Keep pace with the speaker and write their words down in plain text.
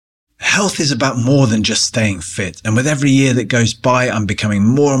Health is about more than just staying fit. And with every year that goes by, I'm becoming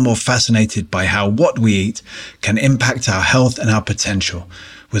more and more fascinated by how what we eat can impact our health and our potential,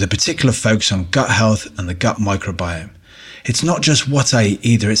 with a particular focus on gut health and the gut microbiome. It's not just what I eat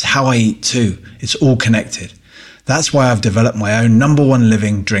either, it's how I eat too. It's all connected. That's why I've developed my own Number One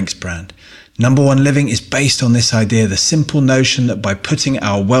Living drinks brand. Number One Living is based on this idea, the simple notion that by putting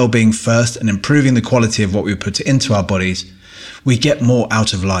our well-being first and improving the quality of what we put into our bodies, we get more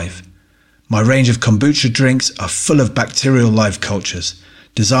out of life. My range of kombucha drinks are full of bacterial life cultures,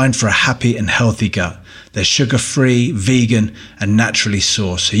 designed for a happy and healthy gut. They're sugar-free, vegan, and naturally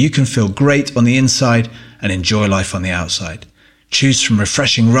sourced, so you can feel great on the inside and enjoy life on the outside. Choose from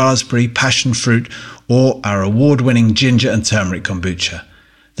refreshing raspberry, passion fruit, or our award-winning ginger and turmeric kombucha.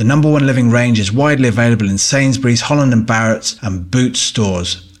 The Number One Living range is widely available in Sainsbury's, Holland & Barrett's, and Boots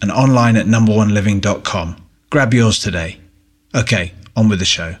stores, and online at numberoneliving.com. Grab yours today. Okay, on with the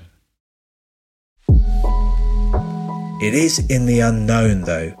show. It is in the unknown,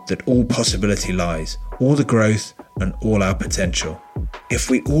 though, that all possibility lies, all the growth and all our potential. If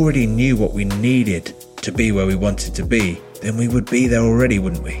we already knew what we needed to be where we wanted to be, then we would be there already,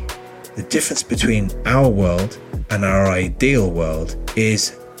 wouldn't we? The difference between our world and our ideal world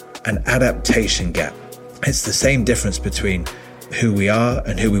is an adaptation gap. It's the same difference between who we are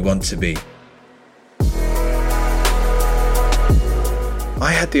and who we want to be.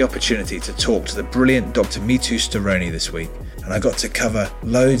 I had the opportunity to talk to the brilliant Dr. Mitu Storoni this week, and I got to cover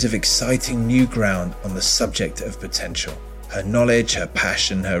loads of exciting new ground on the subject of potential. Her knowledge, her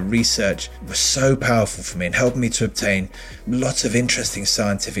passion, her research was so powerful for me and helped me to obtain lots of interesting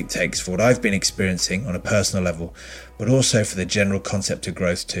scientific takes for what I've been experiencing on a personal level, but also for the general concept of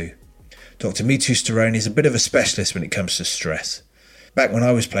growth too. Dr. Mitu Storoni is a bit of a specialist when it comes to stress. Back when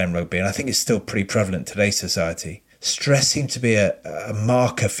I was playing rugby, and I think it's still pretty prevalent in today's society, stress seemed to be a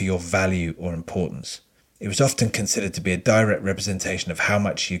marker for your value or importance. It was often considered to be a direct representation of how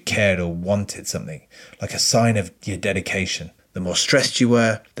much you cared or wanted something, like a sign of your dedication. The more stressed you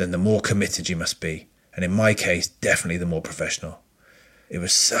were, then the more committed you must be. And in my case, definitely the more professional. It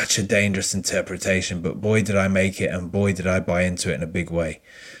was such a dangerous interpretation, but boy did I make it, and boy did I buy into it in a big way.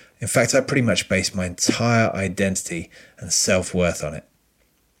 In fact, I pretty much based my entire identity and self-worth on it.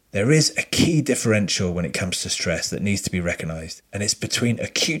 There is a key differential when it comes to stress that needs to be recognised, and it's between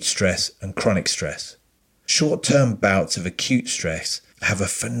acute stress and chronic stress. Short-term bouts of acute stress have a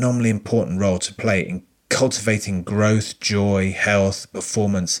phenomenally important role to play in cultivating growth, joy, health,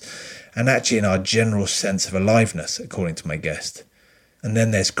 performance, and actually in our general sense of aliveness, according to my guest. And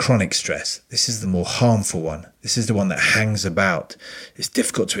then there's chronic stress. This is the more harmful one. This is the one that hangs about. It's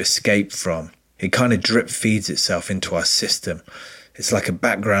difficult to escape from. It kind of drip feeds itself into our system. It's like a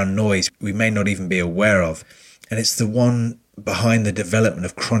background noise we may not even be aware of. And it's the one behind the development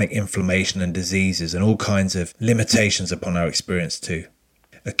of chronic inflammation and diseases and all kinds of limitations upon our experience too.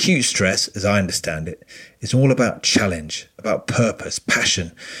 Acute stress, as I understand it, is all about challenge, about purpose,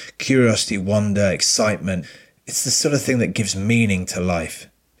 passion, curiosity, wonder, excitement. It's the sort of thing that gives meaning to life.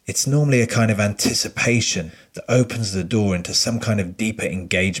 It's normally a kind of anticipation that opens the door into some kind of deeper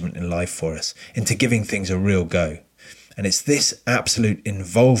engagement in life for us, into giving things a real go. And it's this absolute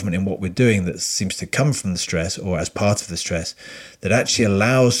involvement in what we're doing that seems to come from the stress or as part of the stress that actually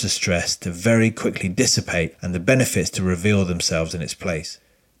allows the stress to very quickly dissipate and the benefits to reveal themselves in its place.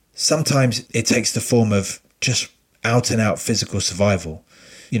 Sometimes it takes the form of just out and out physical survival.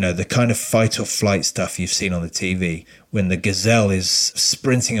 You know, the kind of fight or flight stuff you've seen on the TV when the gazelle is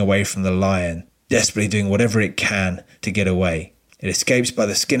sprinting away from the lion, desperately doing whatever it can to get away. It escapes by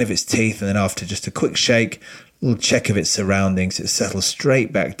the skin of its teeth, and then after just a quick shake, little check of its surroundings, it settles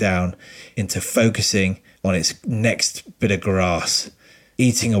straight back down into focusing on its next bit of grass,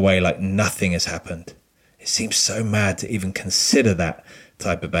 eating away like nothing has happened. It seems so mad to even consider that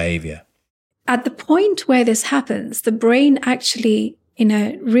type of behavior. At the point where this happens, the brain actually, in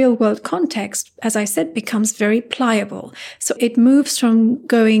a real world context, as I said, becomes very pliable. So it moves from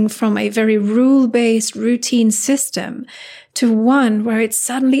going from a very rule-based routine system to one where it's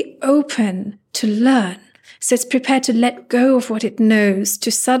suddenly open to learn. So it's prepared to let go of what it knows, to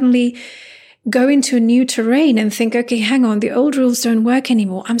suddenly go into a new terrain and think, okay, hang on, the old rules don't work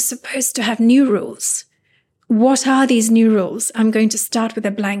anymore. I'm supposed to have new rules. What are these new rules? I'm going to start with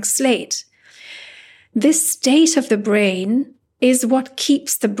a blank slate. This state of the brain is what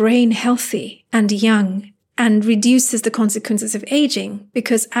keeps the brain healthy and young and reduces the consequences of aging,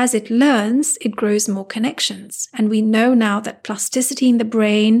 because as it learns, it grows more connections. And we know now that plasticity in the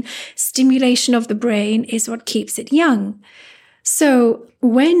brain, stimulation of the brain is what keeps it young. So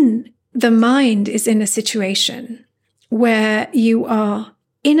when the mind is in a situation where you are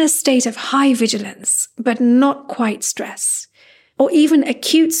in a state of high vigilance, but not quite stress, or even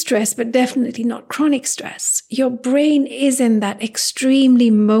acute stress, but definitely not chronic stress, your brain is in that extremely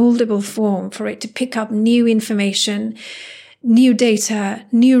moldable form for it to pick up new information, new data,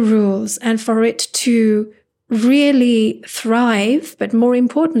 new rules, and for it to really thrive, but more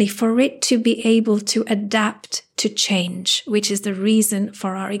importantly, for it to be able to adapt to change, which is the reason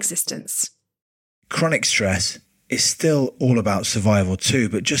for our existence. Chronic stress is still all about survival too,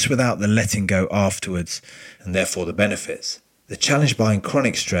 but just without the letting go afterwards, and therefore the benefits. The challenge behind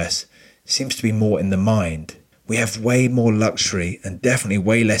chronic stress seems to be more in the mind. We have way more luxury and definitely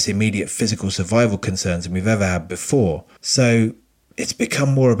way less immediate physical survival concerns than we've ever had before. So it's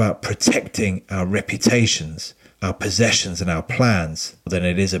become more about protecting our reputations, our possessions and our plans than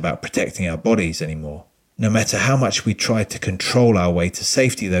it is about protecting our bodies anymore. No matter how much we try to control our way to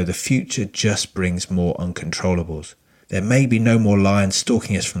safety, though, the future just brings more uncontrollables. There may be no more lions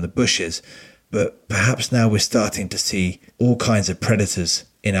stalking us from the bushes, but perhaps now we're starting to see all kinds of predators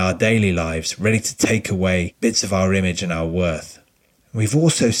in our daily lives ready to take away bits of our image and our worth. We've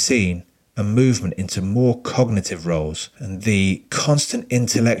also seen a movement into more cognitive roles, and the constant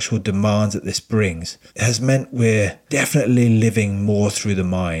intellectual demands that this brings has meant we're definitely living more through the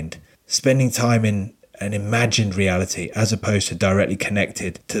mind, spending time in an imagined reality as opposed to directly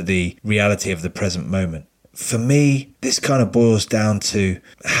connected to the reality of the present moment. For me, this kind of boils down to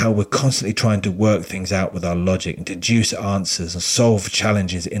how we're constantly trying to work things out with our logic and deduce answers and solve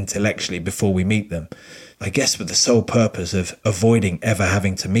challenges intellectually before we meet them. I guess with the sole purpose of avoiding ever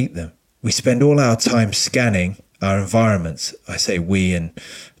having to meet them. We spend all our time scanning our environments. I say we, and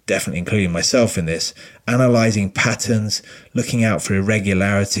definitely including myself in this, analysing patterns, looking out for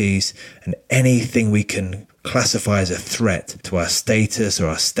irregularities and anything we can classify as a threat to our status or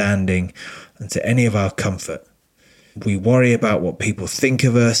our standing and to any of our comfort. We worry about what people think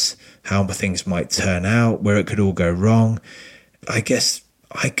of us, how things might turn out, where it could all go wrong. I guess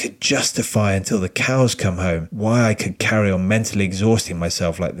I could justify until the cows come home why I could carry on mentally exhausting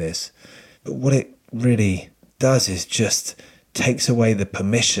myself like this. But what it really does is just takes away the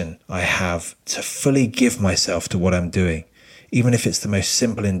permission I have to fully give myself to what I'm doing, even if it's the most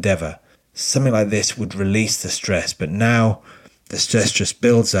simple endeavour. Something like this would release the stress, but now the stress just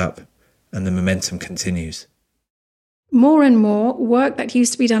builds up and the momentum continues. More and more work that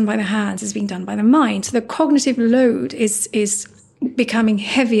used to be done by the hands is being done by the mind. So the cognitive load is becoming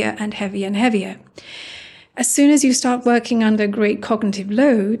heavier and heavier and heavier. As soon as you start working under great cognitive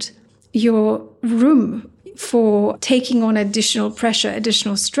load, your room for taking on additional pressure,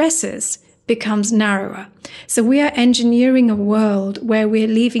 additional stresses becomes narrower. So we are engineering a world where we're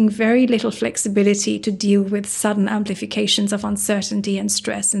leaving very little flexibility to deal with sudden amplifications of uncertainty and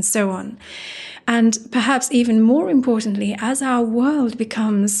stress and so on. And perhaps even more importantly, as our world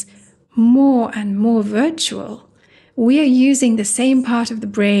becomes more and more virtual, we are using the same part of the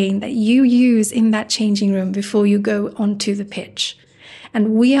brain that you use in that changing room before you go onto the pitch.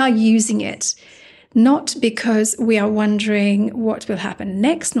 And we are using it not because we are wondering what will happen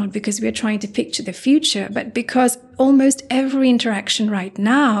next, not because we are trying to picture the future, but because almost every interaction right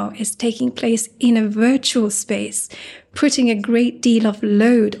now is taking place in a virtual space, putting a great deal of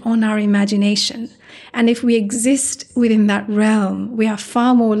load on our imagination. And if we exist within that realm, we are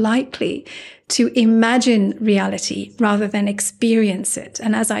far more likely to imagine reality rather than experience it.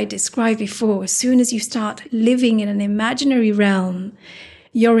 And as I described before, as soon as you start living in an imaginary realm,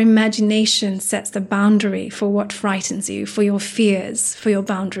 your imagination sets the boundary for what frightens you, for your fears, for your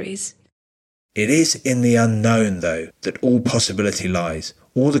boundaries. It is in the unknown, though, that all possibility lies,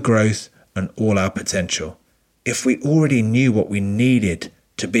 all the growth and all our potential. If we already knew what we needed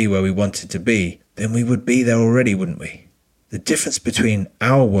to be where we wanted to be, then we would be there already, wouldn't we? The difference between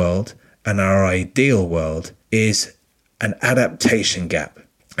our world and our ideal world is an adaptation gap.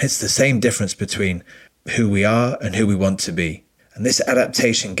 It's the same difference between who we are and who we want to be. And this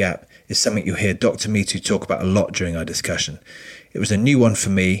adaptation gap is something you'll hear Dr. Mitu talk about a lot during our discussion. It was a new one for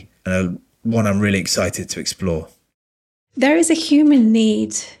me and one I'm really excited to explore. There is a human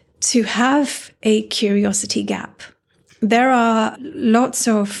need to have a curiosity gap. There are lots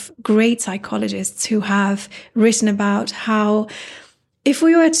of great psychologists who have written about how if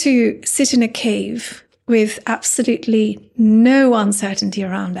we were to sit in a cave with absolutely no uncertainty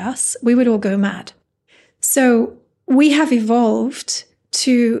around us, we would all go mad. So we have evolved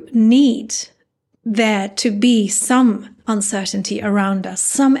to need there to be some uncertainty around us,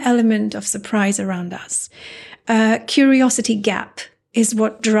 some element of surprise around us. Curiosity gap is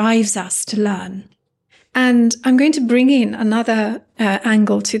what drives us to learn. And I'm going to bring in another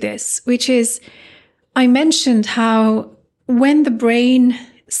angle to this, which is I mentioned how when the brain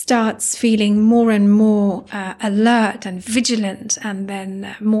starts feeling more and more alert and vigilant, and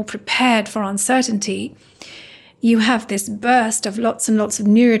then more prepared for uncertainty, you have this burst of lots and lots of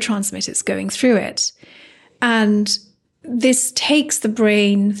neurotransmitters going through it. And this takes the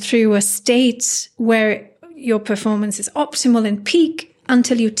brain through a state where your performance is optimal and peak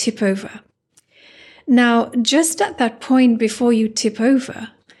until you tip over. Now, just at that point before you tip over,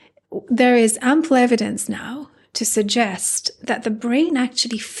 there is ample evidence now to suggest that the brain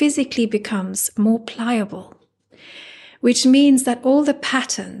actually physically becomes more pliable, which means that all the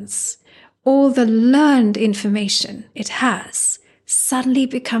patterns, all the learned information it has suddenly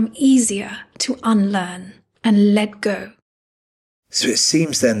become easier to unlearn and let go. So it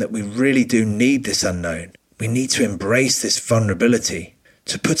seems then that we really do need this unknown. We need to embrace this vulnerability,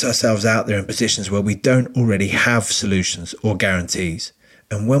 to put ourselves out there in positions where we don't already have solutions or guarantees.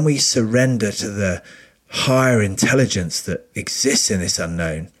 And when we surrender to the higher intelligence that exists in this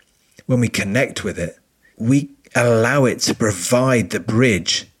unknown, when we connect with it, we allow it to provide the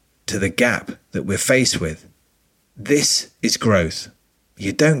bridge to the gap that we're faced with. This is growth.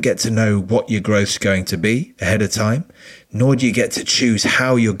 You don't get to know what your growth's going to be ahead of time, nor do you get to choose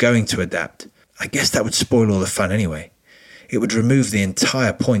how you're going to adapt. I guess that would spoil all the fun anyway. It would remove the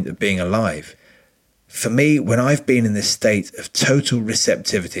entire point of being alive. For me, when I've been in this state of total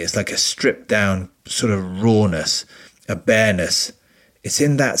receptivity, it's like a stripped down sort of rawness, a bareness. It's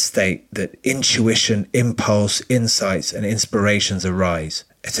in that state that intuition, impulse, insights, and inspirations arise.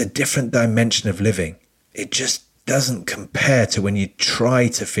 It's a different dimension of living. It just doesn't compare to when you try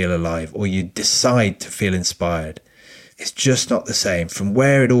to feel alive or you decide to feel inspired. It's just not the same. From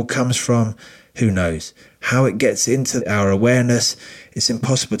where it all comes from, who knows? How it gets into our awareness, it's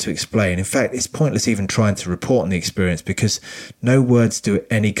impossible to explain. In fact, it's pointless even trying to report on the experience because no words do it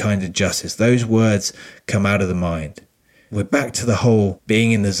any kind of justice. Those words come out of the mind. We're back to the whole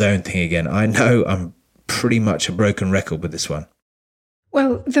being in the zone thing again. I know I'm pretty much a broken record with this one.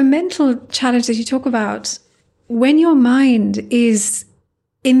 Well, the mental challenges you talk about, when your mind is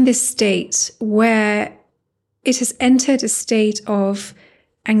in this state where it has entered a state of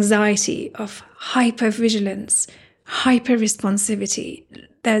anxiety, of hypervigilance, hyperresponsivity,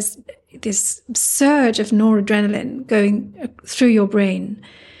 there's this surge of noradrenaline going through your brain.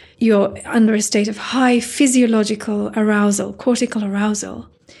 You're under a state of high physiological arousal, cortical arousal.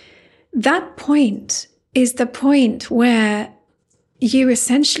 That point is the point where you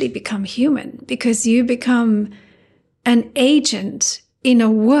essentially become human, because you become an agent in a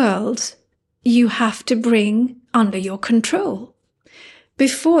world you have to bring under your control.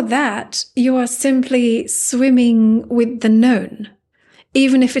 Before that, you are simply swimming with the known,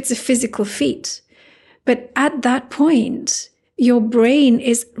 even if it's a physical feat. But at that point, your brain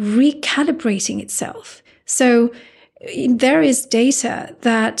is recalibrating itself. So there is data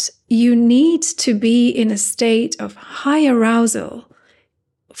that you need to be in a state of high arousal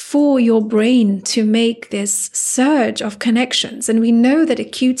for your brain to make this surge of connections. And we know that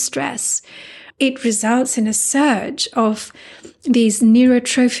acute stress, it results in a surge of these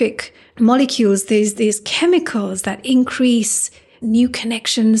neurotrophic molecules, these chemicals that increase new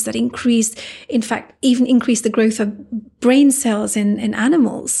connections, that increase, in fact, even increase the growth of brain cells in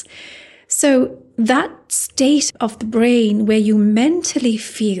animals. So that state of the brain where you mentally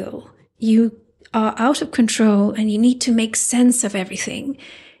feel you are out of control and you need to make sense of everything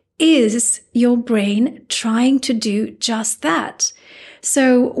is your brain trying to do just that.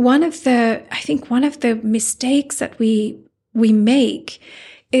 So one of the mistakes that we make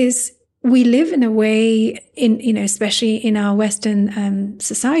is we live in a way especially in our Western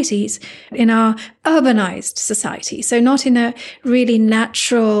societies, in our urbanized society. So not in a really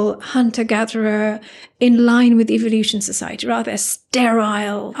natural hunter-gatherer in line with evolution society, rather a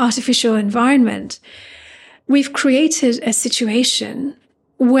sterile, artificial environment. We've created a situation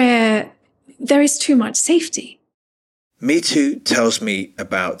where there is too much safety. Me Too tells me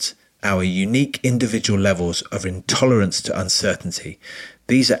about our unique individual levels of intolerance to uncertainty.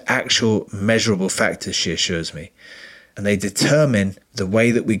 These are actual measurable factors, she assures me, and they determine the way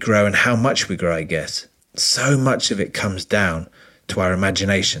that we grow and how much we grow, I guess. So much of it comes down to our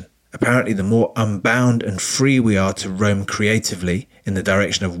imagination. Apparently, the more unbound and free we are to roam creatively in the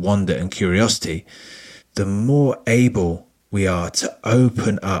direction of wonder and curiosity, the more able we are to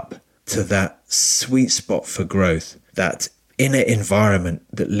open up to that sweet spot for growth, that inner environment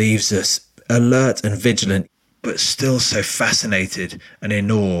that leaves us alert and vigilant, but still so fascinated and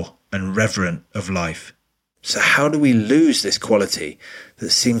in awe and reverent of life. So how do we lose this quality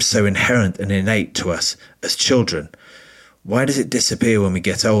that seems so inherent and innate to us as children? Why does it disappear when we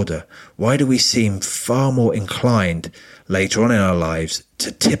get older? Why do we seem far more inclined, later on in our lives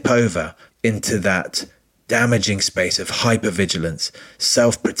to tip over into that damaging space of hypervigilance,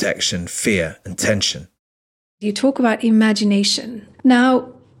 self-protection, fear, and tension. You talk about imagination.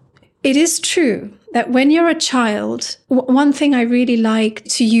 Now, it is true that when you're a child, one thing I really like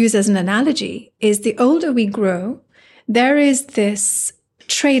to use as an analogy is the older we grow, there is this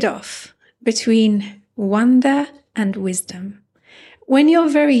trade-off between wonder and wisdom. When you're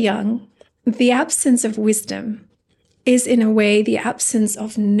very young, the absence of wisdom is in a way the absence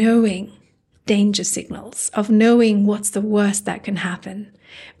of knowing danger signals, of knowing what's the worst that can happen.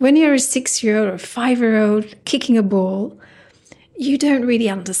 When you're a 6-year-old or 5-year-old kicking a ball, you don't really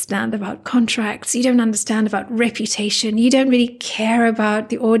understand about contracts. You don't understand about reputation. You don't really care about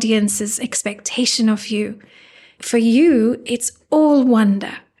the audience's expectation of you. For you, it's all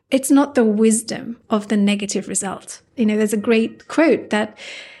wonder. It's not the wisdom of the negative result. There's a great quote that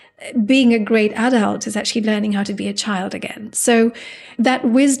being a great adult is actually learning how to be a child again. So that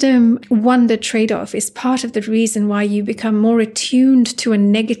wisdom-wonder trade-off is part of the reason why you become more attuned to a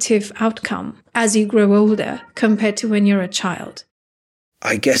negative outcome as you grow older compared to when you're a child.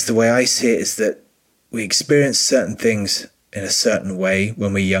 I guess the way I see it is that we experience certain things in a certain way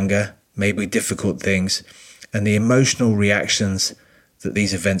when we're younger, maybe difficult things, and the emotional reactions that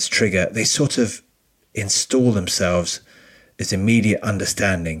these events trigger, they sort of install themselves as immediate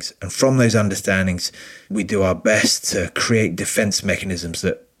understandings. And from those understandings, we do our best to create defense mechanisms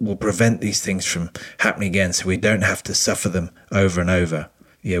that will prevent these things from happening again so we don't have to suffer them over and over.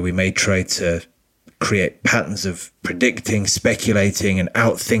 Yeah, we may try to create patterns of predicting, speculating, and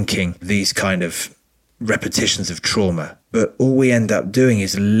outthinking these kind of repetitions of trauma. But all we end up doing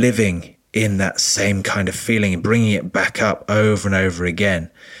is living in that same kind of feeling and bringing it back up over and over again.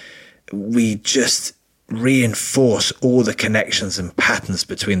 We just reinforce all the connections and patterns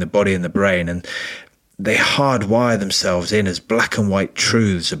between the body and the brain, and they hardwire themselves in as black and white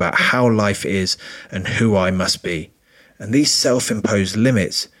truths about how life is and who I must be. And these self-imposed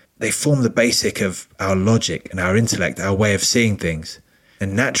limits, they form the basic of our logic and our intellect, our way of seeing things.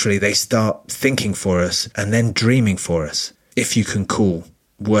 And naturally they start thinking for us and then dreaming for us, if you can call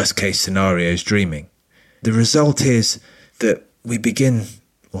worst case scenarios dreaming. The result is that we begin,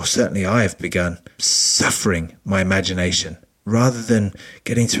 or certainly I have begun, suffering my imagination rather than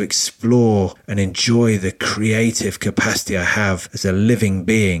getting to explore and enjoy the creative capacity I have as a living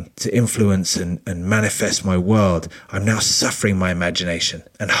being to influence and manifest my world. I'm now suffering my imagination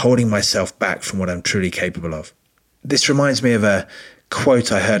and holding myself back from what I'm truly capable of. This reminds me of a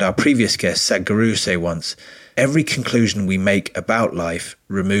quote I heard our previous guest Sadhguru say once: every conclusion we make about life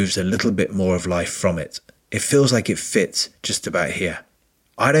removes a little bit more of life from it. It feels like it fits just about here.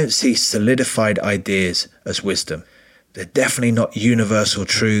 I don't see solidified ideas as wisdom. They're definitely not universal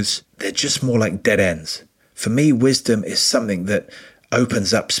truths. They're just more like dead ends. For me, wisdom is something that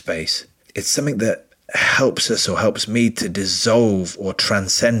opens up space. It's something that helps us, or helps me, to dissolve or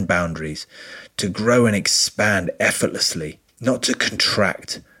transcend boundaries, to grow and expand effortlessly, not to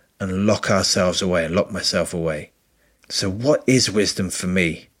contract and lock ourselves away and lock myself away. So what is wisdom for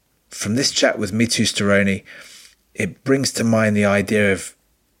me? From this chat with Mito Storoni, it brings to mind the idea of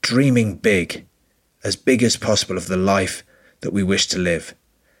dreaming big as possible of the life that we wish to live,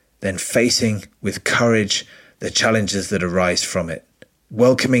 then facing with courage the challenges that arise from it,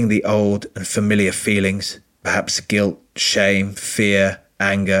 welcoming the old and familiar feelings, perhaps guilt, shame, fear,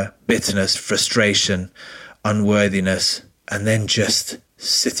 anger, bitterness, frustration, unworthiness, and then just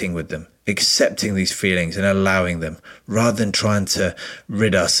sitting with them, accepting these feelings and allowing them, rather than trying to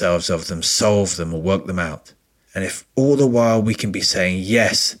rid ourselves of them, solve them, or work them out. And if all the while we can be saying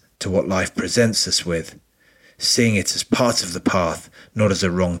yes to what life presents us with, seeing it as part of the path, not as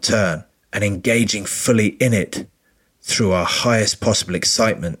a wrong turn, and engaging fully in it through our highest possible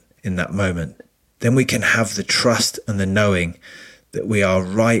excitement in that moment, then we can have the trust and the knowing that we are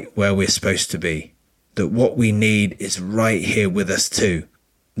right where we're supposed to be, that what we need is right here with us too.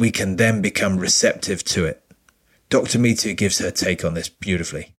 We can then become receptive to it. Dr. Mito gives her take on this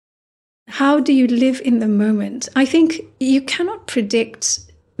beautifully. How do you live in the moment? I think you cannot predict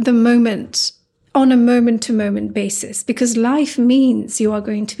the moment on a moment-to-moment basis, because life means you are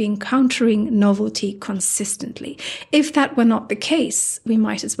going to be encountering novelty consistently. If that were not the case, we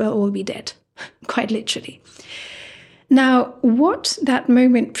might as well all be dead, quite literally. Now, what that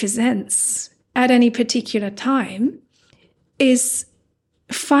moment presents at any particular time is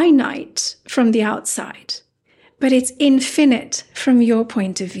finite from the outside, but it's infinite from your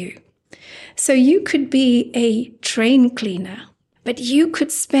point of view. So you could be a train cleaner, but you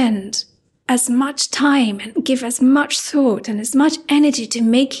could spend as much time and give as much thought and as much energy to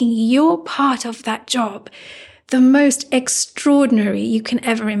making your part of that job the most extraordinary you can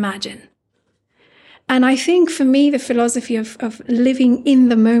ever imagine. And I think for me, the philosophy of living in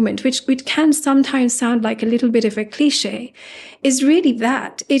the moment, which can sometimes sound like a little bit of a cliche, is really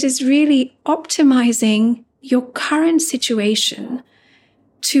that. It is really optimizing your current situation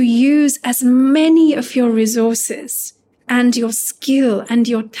to use as many of your resources and your skill and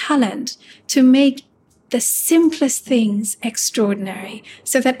your talent to make the simplest things extraordinary,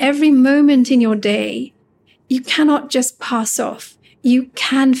 so that every moment in your day, you cannot just pass off. You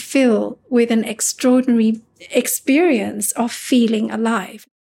can fill with an extraordinary experience of feeling alive.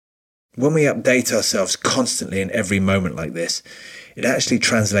 When we update ourselves constantly in every moment like this, it actually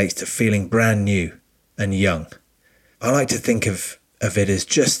translates to feeling brand new and young. I like to think of it as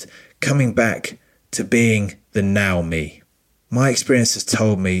just coming back to being the now me. My experience has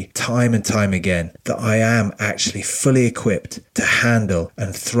told me time and time again that I am actually fully equipped to handle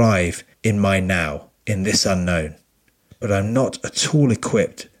and thrive in my now, in this unknown. But I'm not at all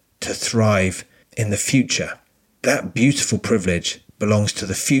equipped to thrive in the future. That beautiful privilege belongs to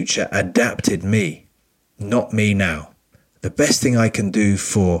the future adapted me, not me now. The best thing I can do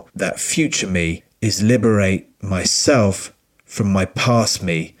for that future me is liberate myself from my past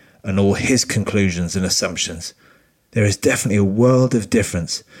me and all his conclusions and assumptions. There is definitely a world of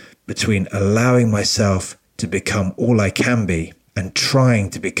difference between allowing myself to become all I can be and trying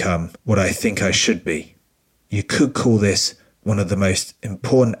to become what I think I should be. You could call this one of the most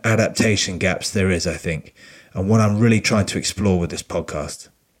important adaptation gaps there is, I think, and what I'm really trying to explore with this podcast.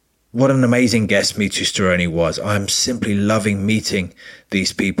 What an amazing guest Mito Storoni was. I'm simply loving meeting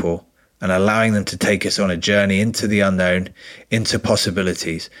these people and allowing them to take us on a journey into the unknown, into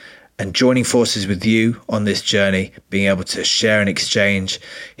possibilities, and joining forces with you on this journey, being able to share and exchange,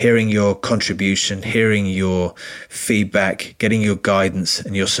 hearing your contribution, hearing your feedback, getting your guidance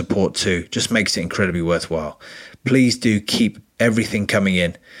and your support too, just makes it incredibly worthwhile. Please do keep everything coming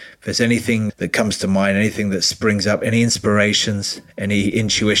in. If there's anything that comes to mind, anything that springs up, any inspirations, any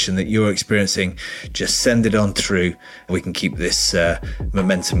intuition that you're experiencing, just send it on through and we can keep this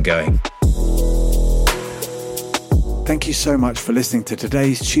momentum going. Thank you so much for listening to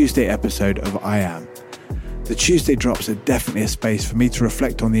today's Tuesday episode of I Am. The Tuesday drops are definitely a space for me to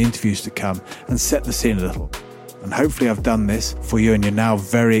reflect on the interviews to come and set the scene a little. And hopefully I've done this for you and you're now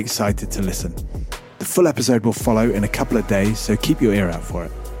very excited to listen. The full episode will follow in a couple of days, so keep your ear out for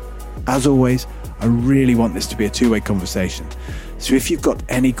it. As always, I really want this to be a two-way conversation. So if you've got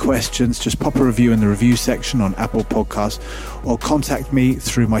any questions, just pop a review in the review section on Apple Podcasts or contact me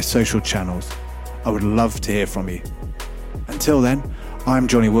through my social channels. I would love to hear from you. Until then, I'm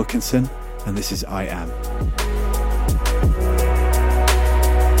Jonny Wilkinson, and this is I Am.